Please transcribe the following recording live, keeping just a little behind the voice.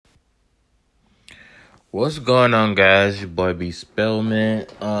What's going on, guys? Your boy B Spellman.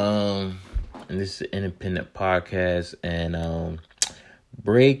 And this is an independent podcast, and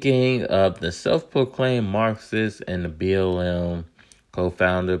breaking up the self-proclaimed Marxist and the BLM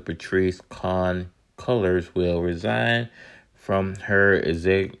co-founder Patrisse Cullors will resign from her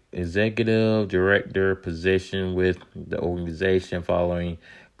executive director position with the organization following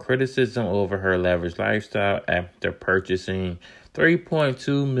criticism over her lavish lifestyle after purchasing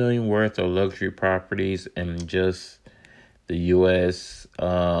 $3.2 million worth of luxury properties in just the U.S.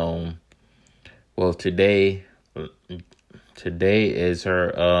 Well, today is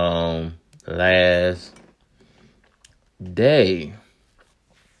her last day,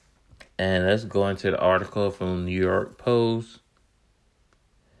 and let's go into the article from the New York Post.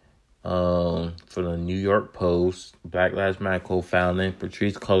 For the New York Post, Black Lives Matter co-founding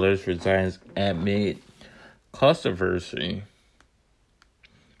Patrisse Cullors resigns amid controversy.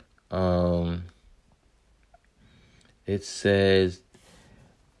 It says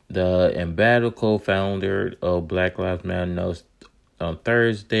the embattled co-founder of Black Lives Matter announced on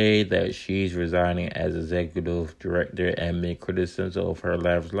Thursday that she's resigning as executive director amid criticism of her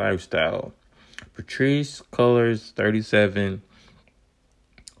lavish lifestyle. Patrisse Cullors, 37,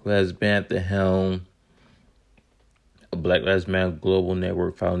 who has been at the helm of Black Lives Matter Global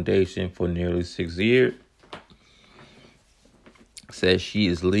Network Foundation for nearly 6 years, says she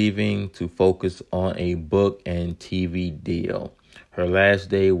is leaving to focus on a book and TV deal. Her last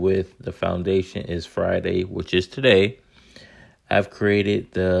day with the foundation is Friday, which is today. I've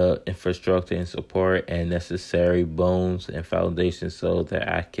created the infrastructure and support and necessary bones and foundation so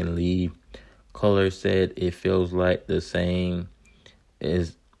that I can leave. Cullors said it feels like the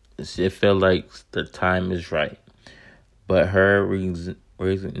time is right. But her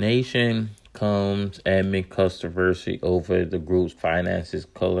resignation comes amid controversy over the group's finances.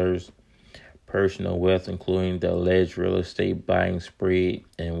 Cullors' personal wealth, including the alleged real estate buying spree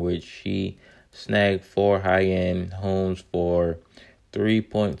in which she snagged 4 high-end homes for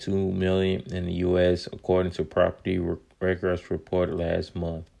 $3.2 million in the U.S., according to property records reported last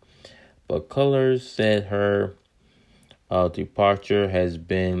month. But Cullors said her departure has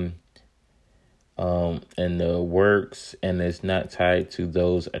been in the works and is not tied to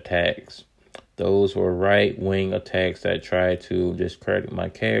those attacks. Those were right-wing attacks that try to discredit my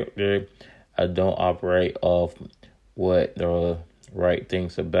character. I don't operate off what the right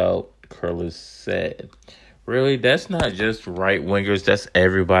thinks about, Cullors said. Really, that's not just right-wingers. That's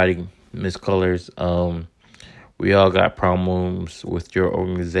everybody, Miss Cullors. We all got problems with your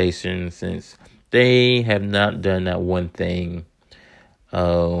organization since they have not done that one thing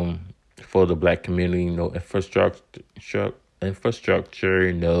for the black community. No infrastructure,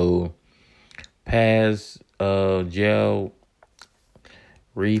 no past jail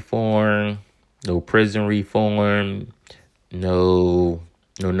reform, no prison reform, no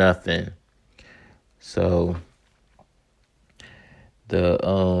nothing. So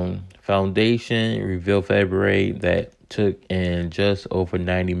the foundation revealed February that took in just over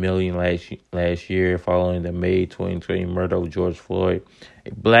 $90 million last year following the May 2020 murder of George Floyd,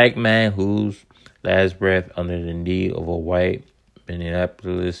 a black man whose last breath under the knee of a white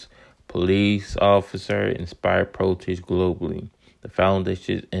Minneapolis police officer inspired protests globally. The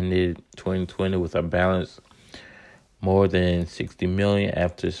foundation ended 2020 with a balance more than $60 million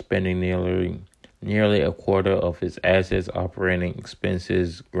after spending nearly a quarter of its assets, operating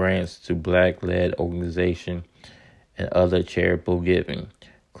expenses, grants to black-led organizations, and other charitable giving.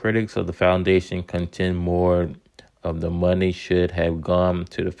 Critics of the foundation contend more of the money should have gone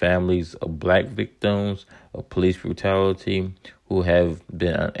to the families of black victims of police brutality who have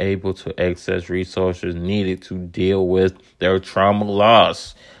been unable to access resources needed to deal with their trauma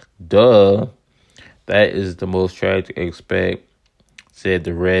loss. Duh. That is the most tragic aspect, said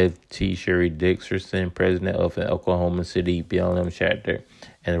the Rev. T. Sherry Dixon, president of the Oklahoma City BLM chapter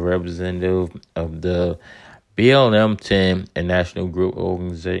and a representative of the BLM 10, a national group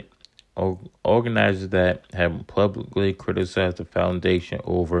organizers that have publicly criticized the foundation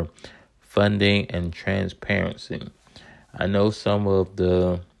over funding and transparency. I know some of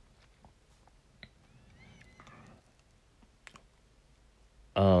the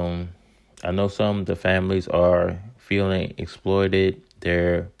families are feeling exploited,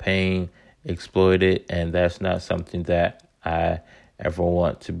 they're paying exploited, and that's not something that I ever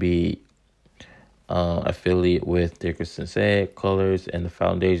want to be affiliate with. Dickerson said. Cullors and the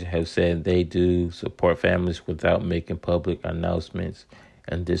foundation have said they do support families without making public announcements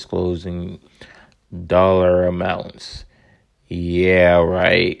and disclosing dollar amounts. Yeah,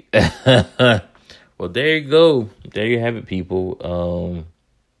 right. Well, there you go. There you have it, people.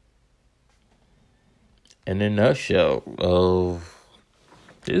 in a nutshell,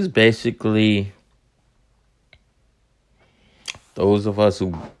 this is basically those of us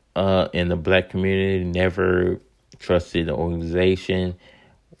who in the black community never trusted the organization,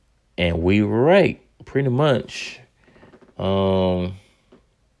 and we were right, pretty much. And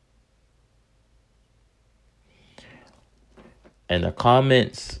the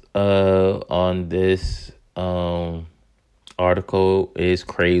comments on this article is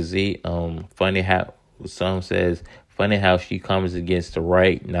crazy. Funny how some says, funny how she comments against the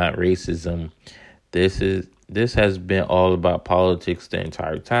right, not racism. This has been all about politics the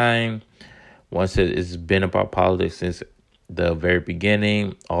entire time. One said it's been about politics since the very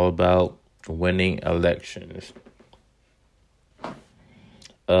beginning, all about winning elections.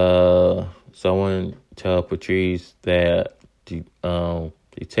 Someone tell Patrisse that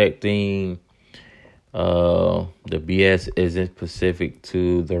detecting the BS isn't specific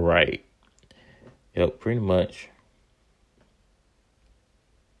to the right. Yep, pretty much.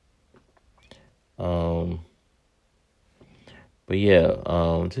 But yeah,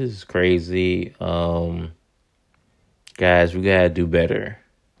 this is crazy. Guys, we gotta do better.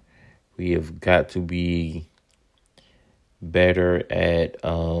 We have got to be better at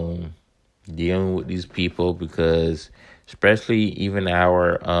dealing with these people, because especially even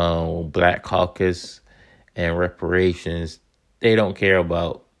our Black Caucus and reparations, they don't care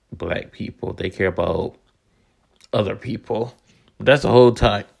about black people. They care about other people. That's a whole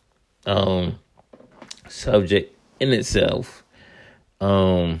time subject in itself.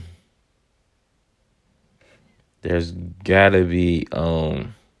 There's gotta be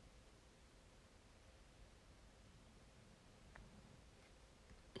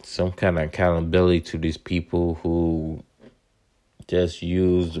some kind of accountability to these people who just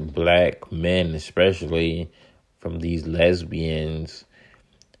use black men, especially from these lesbians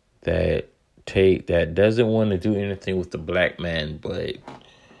that doesn't want to do anything with the black man, but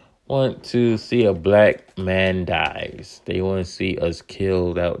want to see a black man dies. They want to see us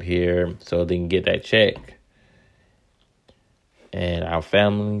killed out here so they can get that check, and our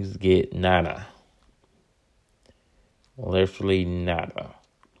families get nada, literally nada.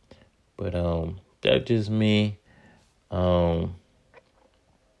 But that's just me. Until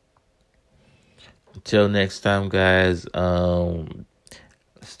next time, guys.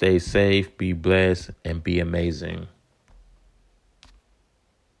 Stay safe, be blessed, and be amazing.